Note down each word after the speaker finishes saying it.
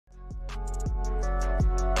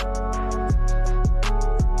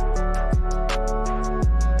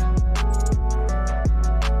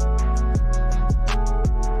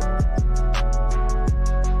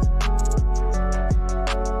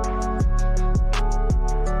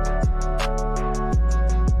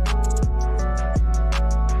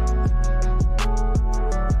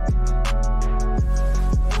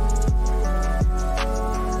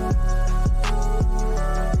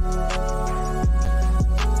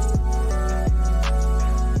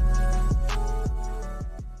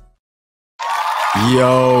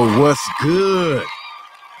Yo, what's good?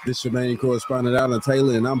 This your main correspondent, Alan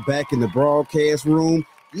Taylor, and I'm back in the broadcast room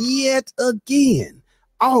yet again,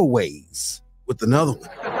 always with another one.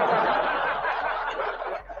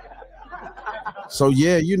 So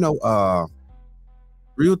yeah,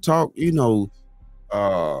 real talk, P.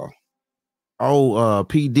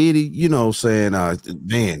 Diddy, saying,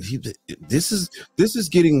 man, this is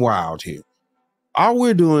getting wild here. All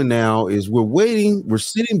we're doing now is we're waiting, we're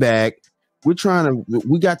sitting back, we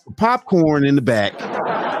got the popcorn in the back.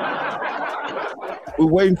 We're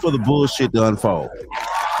waiting for the bullshit to unfold.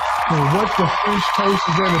 And what the French toast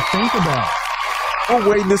is there to think about? We're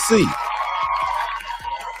waiting to see.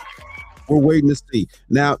 We're waiting to see.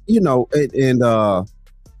 Now,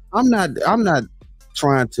 I'm not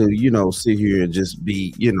trying to, sit here and just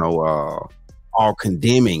be, all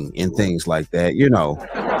condemning and things like that,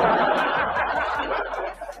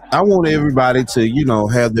 I want everybody to,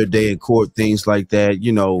 have their day in court, things like that,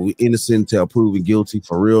 innocent until proven guilty.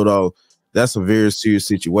 For real, though, that's a very serious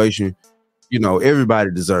situation.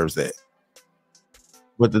 Everybody deserves that.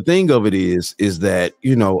 But the thing of it is that,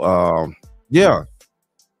 we're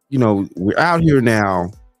out here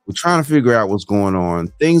now. We're trying to figure out what's going on.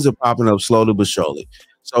 Things are popping up slowly but surely.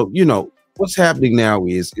 So, what's happening now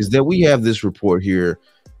is that we have this report here.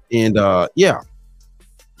 And, so,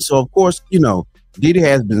 of course, Diddy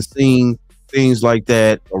has been seeing things like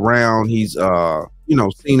that around. He's,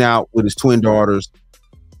 seen out with his twin daughters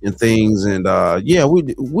and things. And,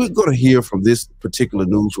 we're going to hear from this particular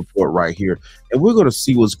news report right here. And we're going to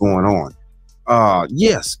see what's going on.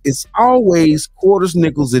 Yes, it's always quarters,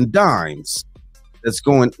 nickels, and dimes that's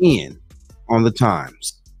going in on the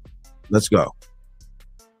Times. Let's go.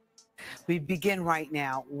 We begin right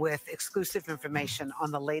now with exclusive information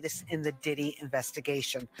on the latest in the Diddy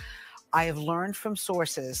investigation. I have learned from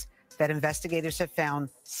sources that investigators have found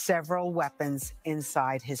several weapons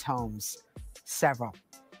inside his homes. Several.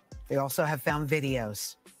 They also have found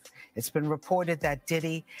videos. It's been reported that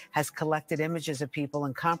Diddy has collected images of people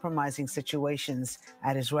in compromising situations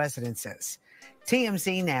at his residences.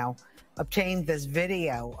 TMZ now obtained this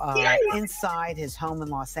video inside his home in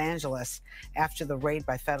Los Angeles after the raid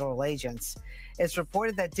by federal agents. It's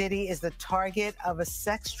reported that Diddy is the target of a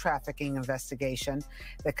sex trafficking investigation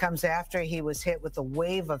that comes after he was hit with a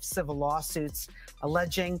wave of civil lawsuits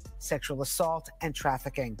alleging sexual assault and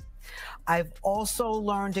trafficking. I've also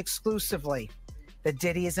learned exclusively that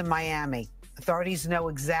Diddy is in Miami. Authorities know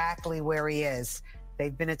exactly where he is.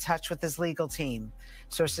 They've been in touch with his legal team.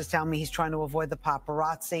 Sources tell me he's trying to avoid the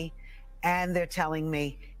paparazzi, and they're telling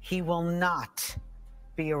me he will not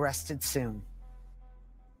be arrested soon.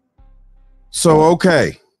 So,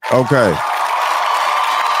 okay.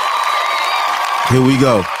 Here we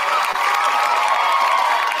go.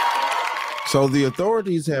 So the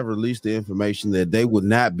authorities have released the information that they would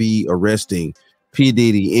not be arresting P.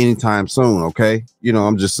 Diddy anytime soon, okay?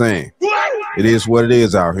 I'm just saying. It is what it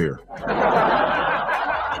is out here.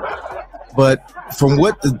 But from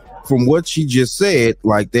what she just said,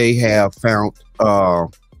 like, they have found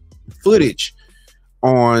footage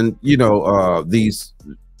on,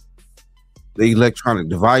 the electronic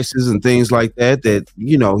devices and things like that,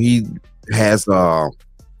 he has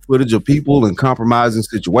footage of people in compromising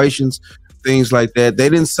situations, things like that. They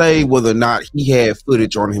didn't say whether or not he had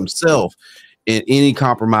footage on himself in any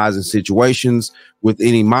compromising situations with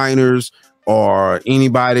any minors or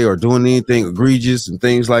anybody, or doing anything egregious and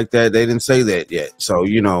things like that. They didn't say that yet. So,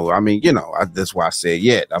 that's why I said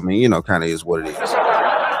yet. Kind of is what it is.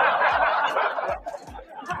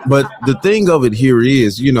 But the thing of it here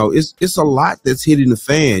is, it's a lot that's hitting the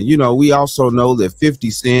fan. We also know that 50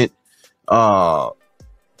 Cent,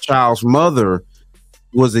 child's mother,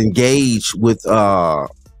 was engaged with,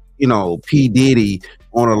 P. Diddy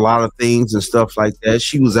on a lot of things and stuff like that.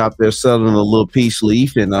 She was out there selling a little peace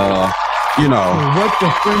leaf and, what the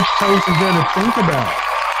French toast is there to think about?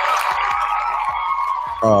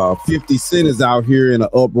 50 Cent is out here in an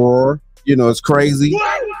uproar. It's crazy.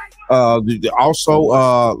 Also,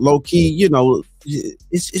 low key,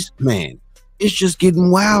 it's just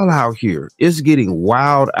getting wild out here. It's getting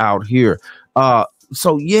wild out here.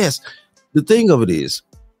 So yes, the thing of it is,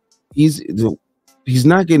 he's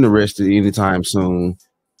not getting arrested anytime soon.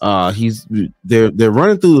 They're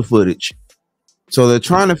running through the footage, so they're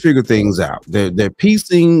trying to figure things out. They're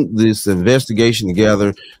piecing this investigation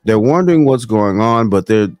together. They're wondering what's going on, but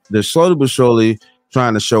they're slowly but surely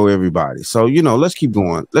trying to show everybody. So, let's keep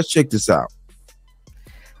going. Let's check this out.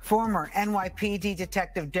 Former NYPD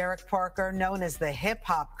Detective Derek Parker, known as the Hip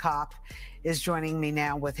Hop Cop, is joining me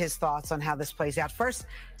now with his thoughts on how this plays out. First,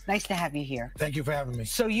 nice to have you here. Thank you for having me.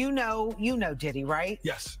 So you know Diddy, right?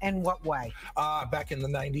 Yes. In what way? Back in the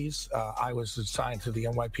 90s, I was assigned to the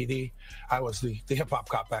NYPD. I was the hip-hop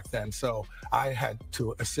cop back then, so I had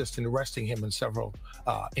to assist in arresting him in several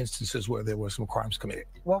instances where there were some crimes committed.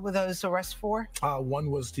 What were those arrests for? One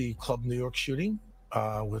was the Club New York shooting.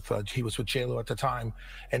 He was with J-Lo at the time,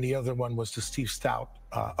 and the other one was the Steve Stout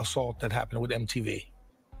assault that happened with MTV.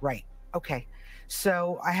 Right. Okay.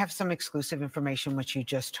 So I have some exclusive information which you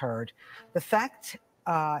just heard. The fact,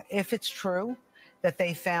 if it's true, that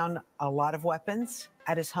they found a lot of weapons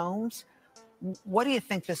at his homes, what do you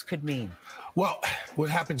think this could mean? Well, what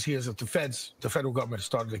happens here is that the federal government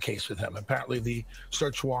started a case with him. Apparently the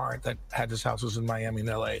search warrant that had his house was in Miami and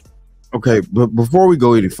LA. Okay, but before we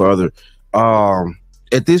go any further,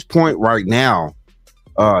 at this point right now,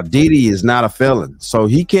 Diddy is not a felon, so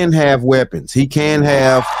he can have weapons. He can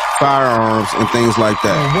have firearms and things like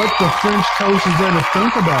that. And what the French toast is there to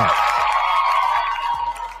think about?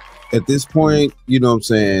 At this point, you know what I'm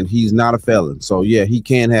saying, he's not a felon. So yeah, he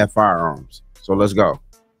can have firearms. So let's go.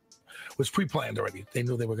 It was pre-planned already. They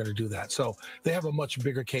knew they were going to do that. So they have a much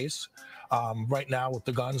bigger case. Right now with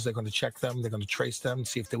the guns, they're going to check them. They're going to trace them,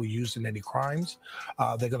 see if they were used in any crimes.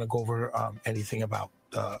 They're going to go over anything about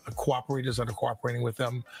cooperators that are cooperating with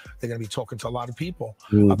them. They're going to be talking to a lot of people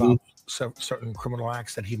about certain criminal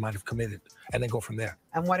acts that he might have committed, and then go from there.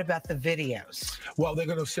 And what about the videos? Well, they're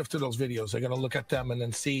going to sift through those videos. They're going to look at them and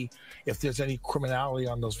then see if there's any criminality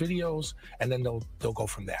on those videos, and then they'll go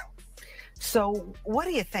from there. So what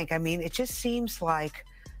do you think? I mean, it just seems like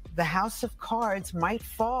the house of cards might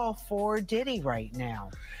fall for Diddy right now.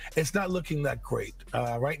 It's not looking that great.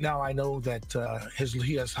 Right now, I know that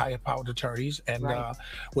he has higher-powered attorneys, and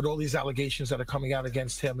with all these allegations that are coming out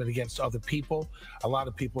against him and against other people, a lot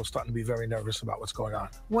of people are starting to be very nervous about what's going on.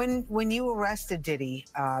 When you arrested Diddy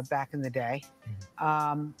back in the day,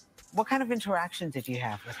 what kind of interaction did you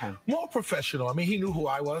have with him? More professional. I mean, he knew who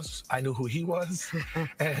I was. I knew who he was.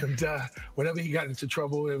 And whenever he got into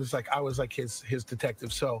trouble, it was like I was like his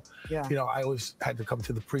detective. So, you know, I always had to come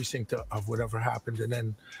to the precinct of whatever happened and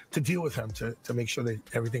then to deal with him to make sure that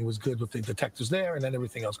everything was good with the detectives there and then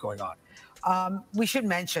everything else going on. We should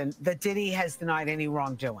mention that Diddy has denied any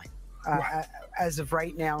wrongdoing. As of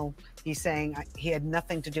right now, he's saying he had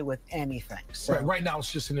nothing to do with anything. So, right now,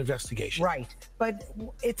 it's just an investigation. Right. But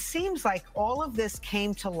it seems like all of this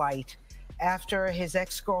came to light after his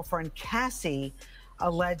ex-girlfriend, Cassie,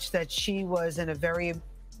 alleged that she was in a very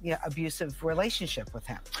abusive relationship with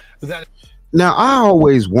him. Now, I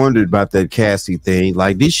always wondered about that Cassie thing.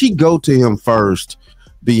 Like, did she go to him first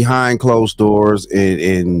behind closed doors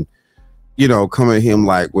and you know, come at him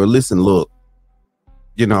like, well, listen, look,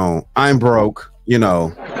 you know, I'm broke, you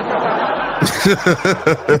know.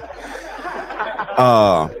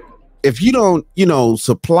 If you don't, you know,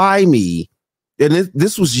 supply me, and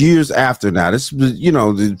this was years after now. This was, you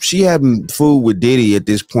know, she had food with Diddy at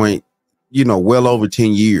this point, you know, well over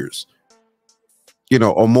 10 years, you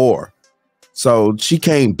know, or more. So she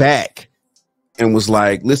came back and was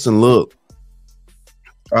like, listen, look,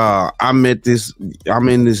 I'm in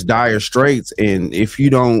this dire straits, and if you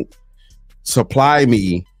don't supply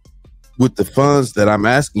me with the funds that I'm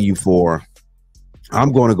asking you for,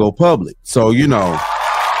 I'm going to go public. So, you know,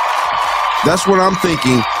 that's what I'm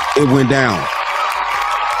thinking it went down.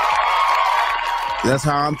 That's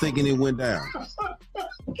how I'm thinking it went down. God,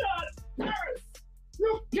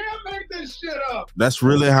 you can't make this shit up. That's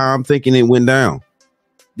really how I'm thinking it went down.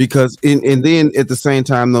 Because and then at the same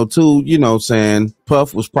time though too, you know, saying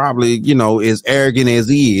Puff was probably, you know, as arrogant as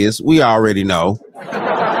he is. We already know.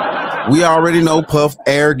 We already know Puff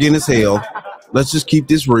arrogant as hell. Let's just keep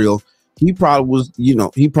this real. He probably was, you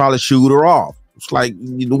know, he probably shooed her off. It's like,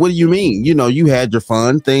 you know, what do you mean? You know, you had your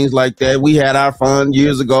fun, things like that. We had our fun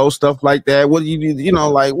years ago, stuff like that. What do you know,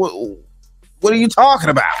 like, what are you talking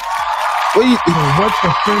about? What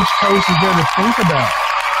the French toast is there to think about?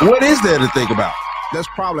 What is there to think about? That's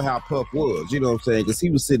probably how Puff was, you know what I'm saying? Because he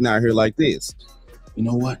was sitting out here like this. You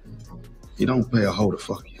know what? You don't pay a hoe to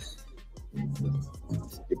fuck you.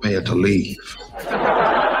 You pay her to leave.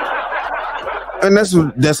 And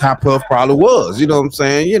that's how Puff probably was, you know what I'm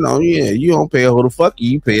saying? You know, yeah, you don't pay a hoe to fuck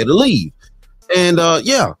you, you pay her to leave. And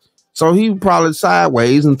yeah, so he probably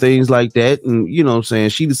sideways and things like that. And you know what I'm saying?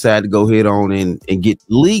 She decided to go head on and get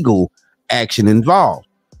legal action involved,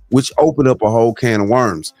 which opened up a whole can of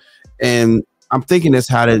worms. And I'm thinking that's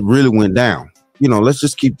how that really went down. You know, let's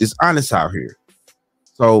just keep this honest out here.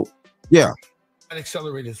 So, yeah. That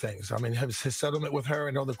accelerated things. I mean, his settlement with her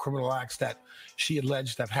and all the criminal acts that she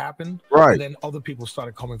alleged that happened. Right. And then other people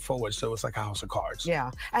started coming forward. So it's like a house of cards.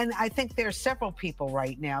 Yeah. And I think there's several people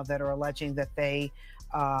right now that are alleging that they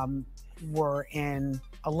were in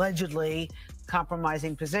allegedly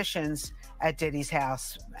compromising positions at Diddy's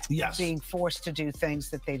house, yes, being forced to do things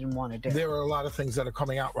that they didn't want to do. There are a lot of things that are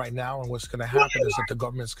coming out right now, and what's going to happen is that the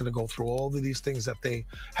government's going to go through all of these things that they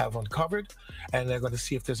have uncovered, and they're going to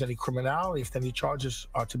see if there's any criminality. If any charges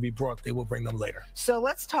are to be brought, they will bring them later. So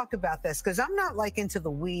let's talk about this, because I'm not like into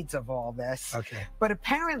the weeds of all this. Okay. But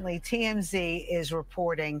apparently TMZ is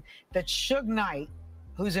reporting that Suge Knight,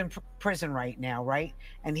 who's in prison right now, right?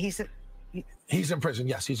 And he's in prison.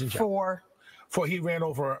 Yes, he's in jail. For he ran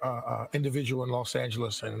over an individual in Los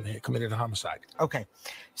Angeles and he committed a homicide. Okay.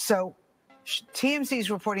 So TMZ is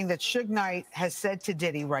reporting that Suge Knight has said to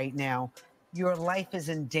Diddy right now, your life is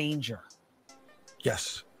in danger.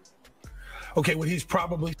 Yes. Okay, well, he's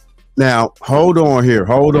probably... Now, hold on here.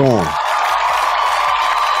 Hold on.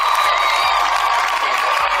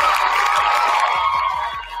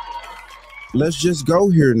 Let's just go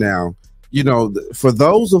here now. You know, for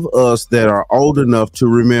those of us that are old enough to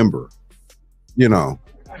remember, you know,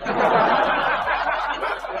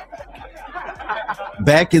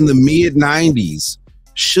 back in the mid-90s,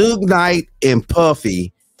 Suge Knight and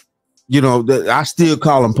Puffy, you know, I still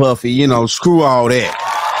call him Puffy, you know, screw all that.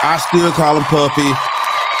 I still call him Puffy.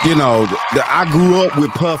 You know, I grew up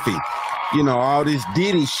with Puffy, you know, all this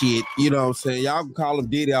Diddy shit, you know what I'm saying? Y'all can call him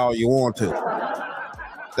Diddy all you want to.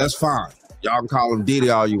 That's fine. Y'all can call him Diddy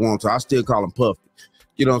all you want to. I still call him Puffy.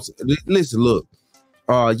 You know, listen, look.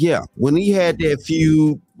 Yeah, when he had that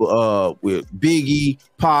feud with Biggie,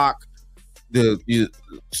 Pac, the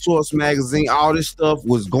Source magazine, all this stuff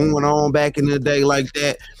was going on back in the day like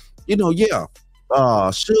that. You know, yeah,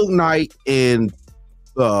 Suge Knight and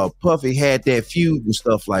Puffy had that feud and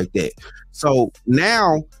stuff like that. So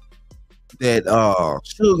now that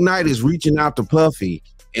Suge Knight is reaching out to Puffy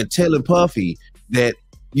and telling Puffy that,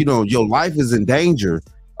 you know, your life is in danger.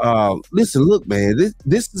 Listen, look, man,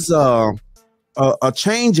 this is a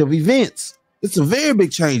change of events. It's a very big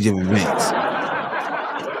change of events.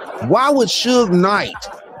 Why would Suge Knight,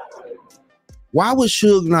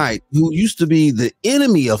 who used to be the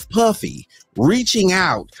enemy of Puffy, reaching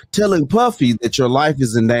out, telling Puffy that your life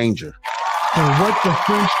is in danger? And what the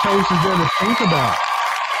French toast is there to think about?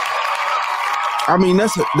 I mean,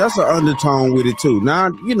 that's an undertone with it too. Now,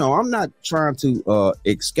 you know, I'm not trying to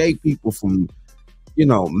escape people from, you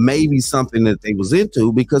know, maybe something that they was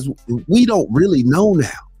into, because we don't really know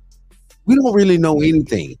now. We don't really know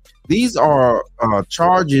anything. These are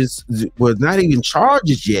charges, well, not even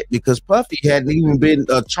charges yet, because Puffy hadn't even been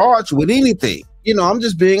charged with anything. You know, I'm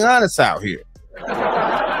just being honest out here.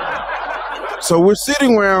 So we're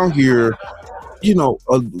sitting around here, you know,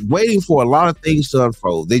 waiting for a lot of things to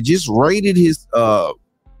unfold. They just raided his,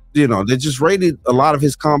 you know, they just raided a lot of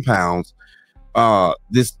his compounds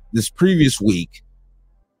this previous week.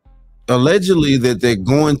 Allegedly that they're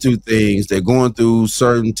going through things, they're going through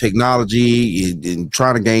certain technology and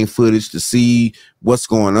trying to gain footage to see what's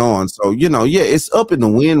going on. So, you know, yeah, it's up in the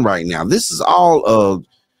wind right now. This is all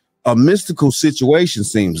a mystical situation,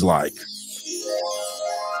 seems like,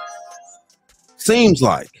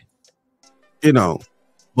 you know,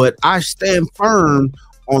 but I stand firm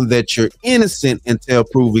on that you're innocent until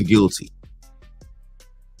proven guilty.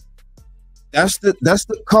 That's the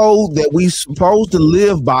code that we supposed to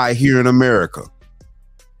live by here in America.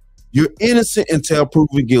 You're innocent until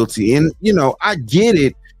proven guilty. And, you know, I get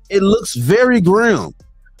it. It looks very grim,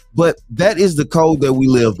 but that is the code that we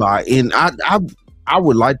live by. And I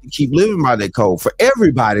would like to keep living by that code for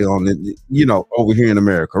everybody on the, you know, over here in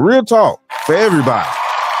America. Real talk, for everybody.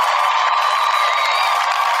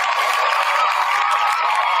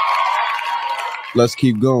 Let's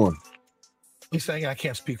keep going. He's saying, I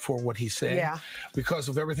can't speak for what he's saying. Yeah. Because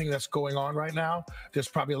of everything that's going on right now, there's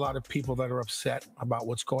probably a lot of people that are upset about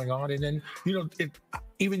what's going on. And then, you know,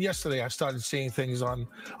 even yesterday I started seeing things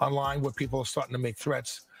online where people are starting to make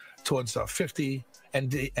threats towards 50 and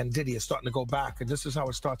Diddy is starting to go back. And this is how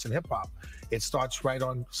it starts in hip hop. It starts right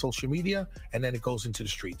on social media and then it goes into the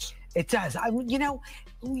streets. It does. You know,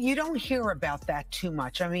 you don't hear about that too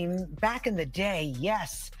much. I mean, back in the day,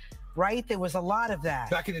 yes, right? There was a lot of that.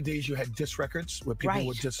 Back in the days, you had diss records where people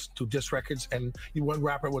would just do diss records and one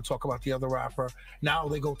rapper would talk about the other rapper. Now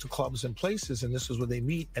they go to clubs and places and this is where they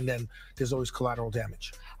meet, and then there's always collateral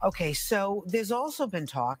damage. Okay, so there's also been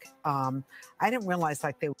talk. I didn't realize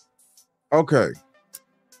like they... Okay.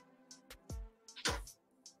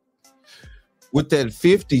 With that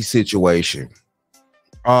 50 situation,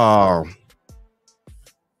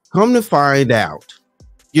 come to find out,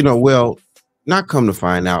 well, not come to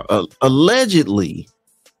find out, allegedly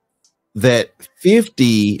that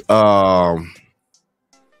 50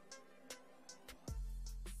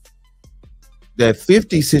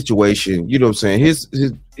 situation, you know what I'm saying,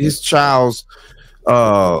 his child's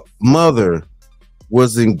mother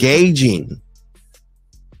was engaging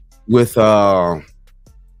with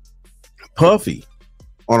Puffy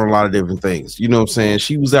on a lot of different things. You know what I'm saying?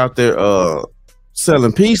 She was out there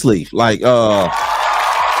selling peace leaf, like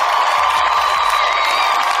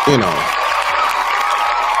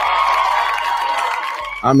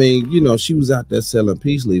I mean, she was out there selling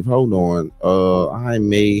peace leaf. Hold on. I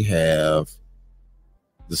may have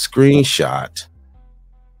the screenshot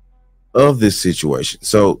of this situation.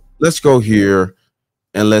 So let's go here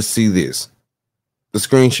and let's see this. The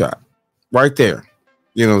screenshot right there.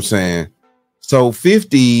 You know what I'm saying? So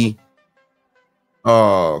 50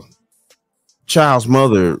 child's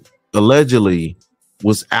mother allegedly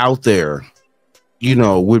was out there,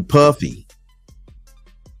 with Puffy,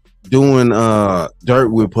 doing dirt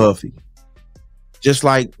with Puffy. Just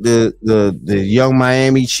like the young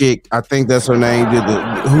Miami chick, I think that's her name,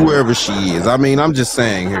 whoever she is. I mean, I'm just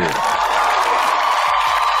saying here.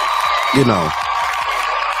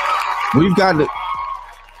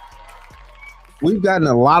 We've gotten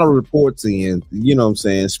a lot of reports in, you know what I'm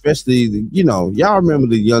saying, especially, y'all remember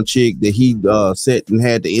the young chick that he sat and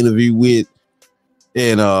had the interview with,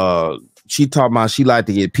 and she talking about she liked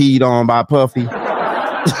to get peed on by Puffy.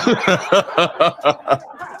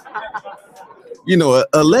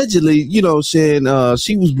 Allegedly, saying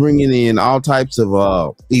she was bringing in all types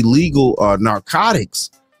of illegal narcotics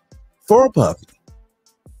for Puffy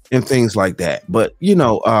and things like that. But,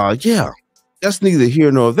 yeah, that's neither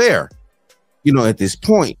here nor there. At this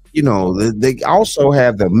point, they also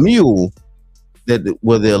have the mule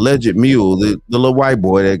the alleged mule, the little white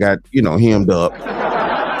boy that got, hemmed up.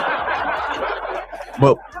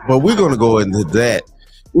 But we're going to go into that.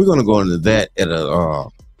 We're going to go into that at a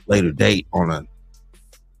later date on a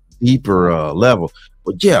deeper level.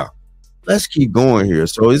 But yeah, let's keep going here.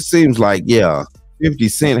 So it seems like, 50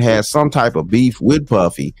 Cent has some type of beef with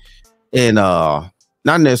Puffy, and not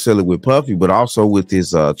necessarily with Puffy, but also with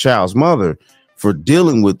his child's mother for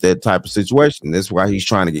dealing with that type of situation. That's why he's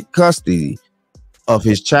trying to get custody of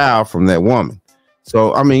his child from that woman.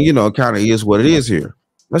 So, I mean, it kind of is what it is here.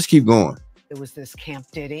 Let's keep going. It was this Camp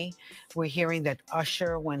Diddy. We're hearing that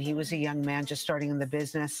Usher, when he was a young man just starting in the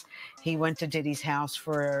business, he went to Diddy's house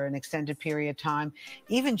for an extended period of time.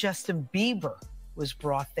 Even Justin Bieber was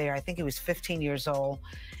brought there. I think he was 15 years old.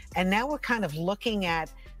 And now we're kind of looking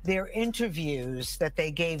at their interviews that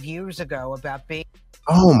they gave years ago about being.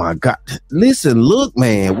 Oh my God! Listen, look,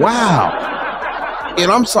 man! Wow.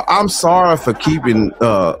 And I'm sorry for keeping.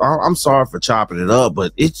 I'm sorry for chopping it up,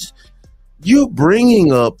 but you're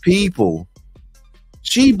bringing up people.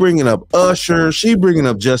 She bringing up Usher. She bringing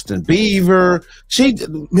up Justin Bieber.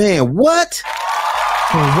 Man, what?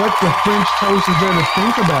 So what the French toast is there to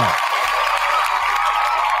think about?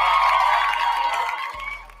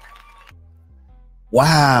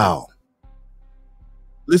 Wow.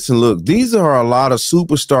 Listen, look, these are a lot of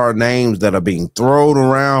superstar names that are being thrown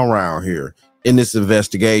around here in this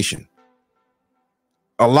investigation.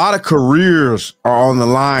 A lot of careers are on the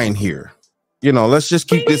line here. Let's just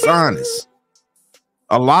keep this honest.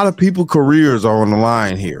 A lot of people's careers are on the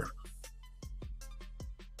line here.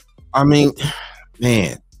 I mean,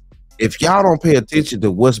 man, if y'all don't pay attention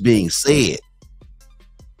to what's being said,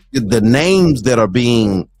 the names that are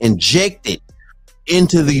being injected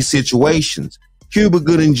into these situations, Cuba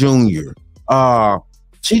Gooding Jr.,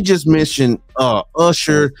 she just mentioned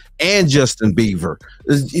Usher and Justin Bieber.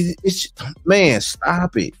 Man,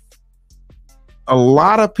 stop it. A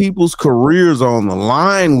lot of people's careers are on the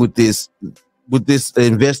line with this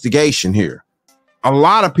investigation here. A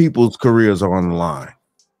lot of people's careers are on the line.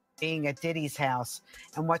 Being at Diddy's house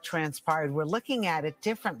and what transpired, we're looking at it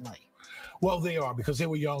differently. Well, they are, because they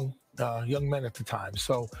were young men at the time.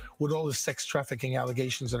 So with all the sex trafficking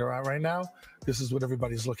allegations that are out right now, this is what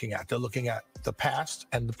everybody's looking at. They're looking at the past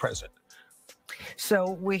and the present.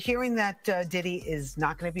 So we're hearing that Diddy is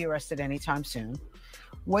not going to be arrested anytime soon.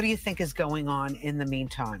 What do you think is going on in the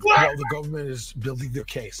meantime? Well, the government is building their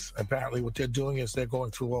case. Apparently what they're doing is they're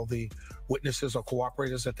going through all the witnesses or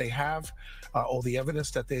cooperators that they have, all the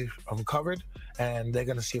evidence that they've uncovered, and they're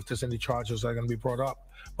going to see if there's any charges that are going to be brought up.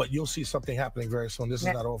 But you'll see something happening very soon. This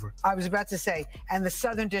is not over. I was about to say, and the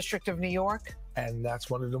Southern District of New York? And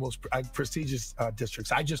that's one of the most prestigious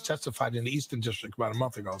districts. I just testified in the Eastern District about a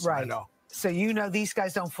month ago, so right. I know. So these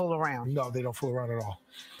guys don't fool around? No, they don't fool around at all.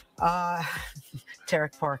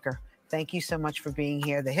 Tarek Parker, Thank you so much for being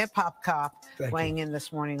here. The hip hop cop weighing in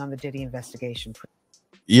this morning on the Diddy investigation.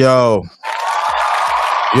 Yo.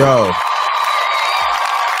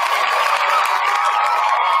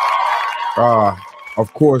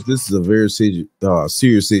 Of course, this is a very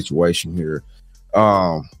serious situation here.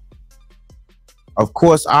 Of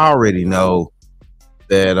course, I already know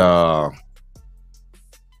that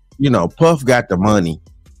Puff got the money,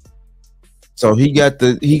 so he got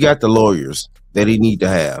the lawyers that he need to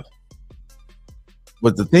have.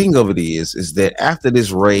 But the thing of it is that after this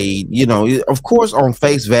raid, of course, on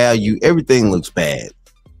face value, everything looks bad.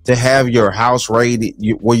 To have your house raided,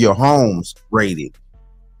 your homes raided,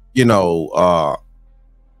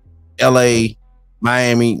 LA,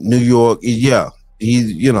 Miami, New York, a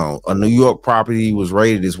New York property was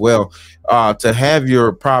raided as well. To have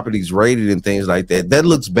your properties raided and things like that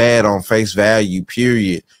looks bad on face value,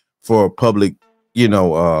 period, for public,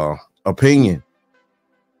 opinion.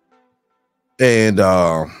 And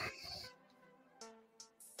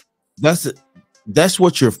that's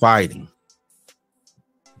what you're fighting.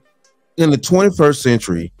 In the 21st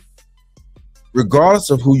century,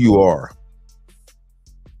 regardless of who you are,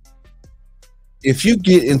 if you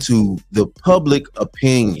get into the public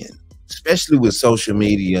opinion, especially with social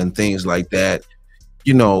media and things like that,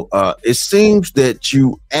 it seems that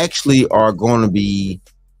you actually are going to be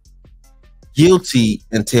guilty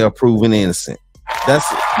until proven innocent. That's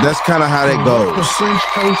kind of how that goes. The French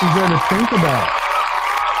toast is there to think about.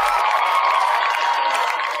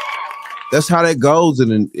 That's how that goes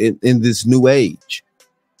in this new age.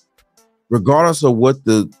 Regardless of what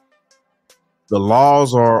the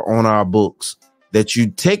laws are on our books, that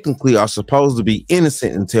you technically are supposed to be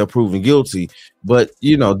innocent until proven guilty, but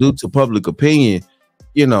due to public opinion,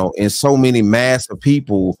 and so many mass of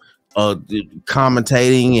people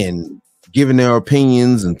commentating and giving their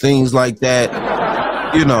opinions and things like that,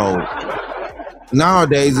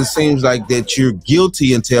 nowadays it seems like that you're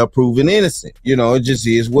guilty until proven innocent. It just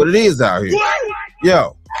is what it is out here.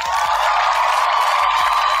 Yo.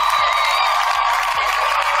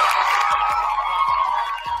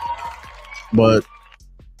 But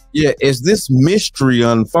yeah, as this mystery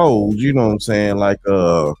unfolds, you know what I'm saying? Like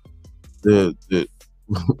the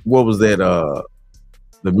what was that?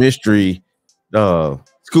 The mystery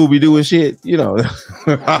Scooby-Doo and shit,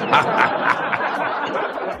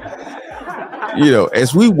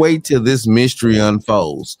 as we wait till this mystery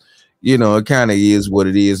unfolds, it kind of is what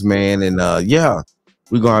it is, man. And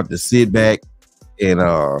we're gonna have to sit back and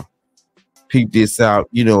peep this out,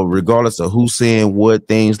 regardless of who's saying what,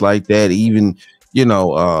 things like that. Even,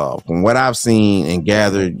 from what I've seen and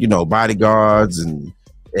gathered, bodyguards and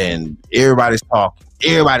everybody's talking,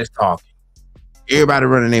 everybody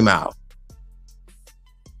running their mouth.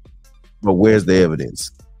 But where's the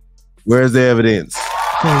evidence? Where's the evidence?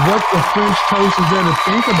 So what the French toast is there to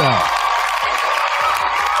think about?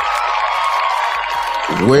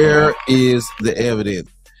 Where is the evidence?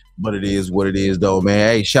 But it is what it is, though, man.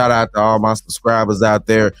 Hey, shout out to all my subscribers out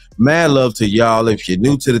there. Mad love to y'all. If you're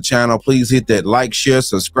new to the channel, please hit that like, share,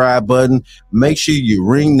 subscribe button. Make sure you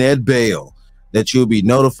ring that bell that you'll be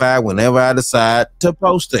notified whenever I decide to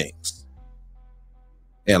post things.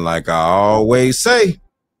 And like I always say,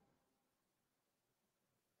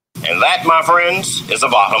 and that, my friends, is the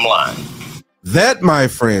bottom line. That, my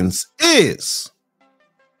friends, is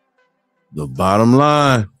the bottom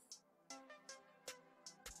line.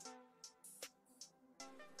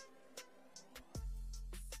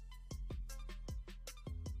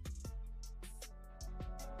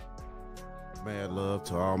 Mad love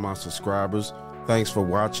to all my subscribers. Thanks for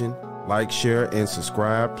watching. Like, share, and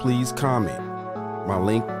subscribe. Please comment. My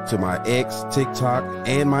link to my X, TikTok,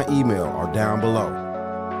 and my email are down below.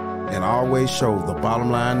 And I always show the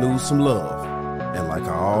bottom line news some love. And like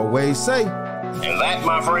I always say, and that,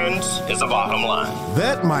 my friends, is the bottom line.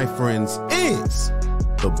 That, my friends, is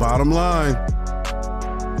the bottom line.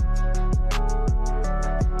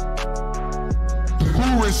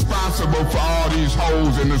 Who responsible for all these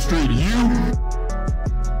hoes in the street? You?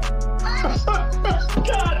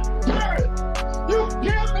 God, you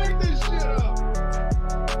can't make this shit up.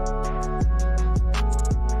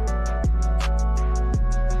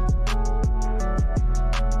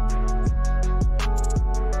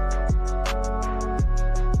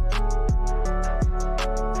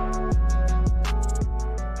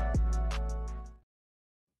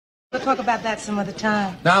 We'll talk about that some other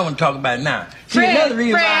time. No, I want to talk about it now. See, Fred, another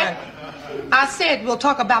reason Fred, I said we'll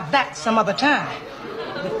talk about that some other time.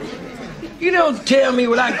 You don't tell me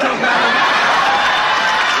what I can talk about.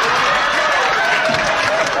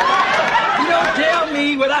 You don't tell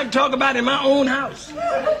me what I can talk about in my own house.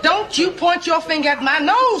 Don't you point your finger at my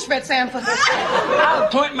nose, Fred Sanford. I'll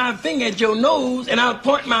point my finger at your nose, and I'll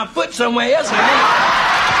point my foot somewhere else.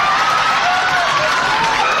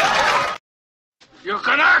 You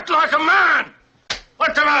can act like a man.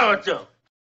 What's the matter with you?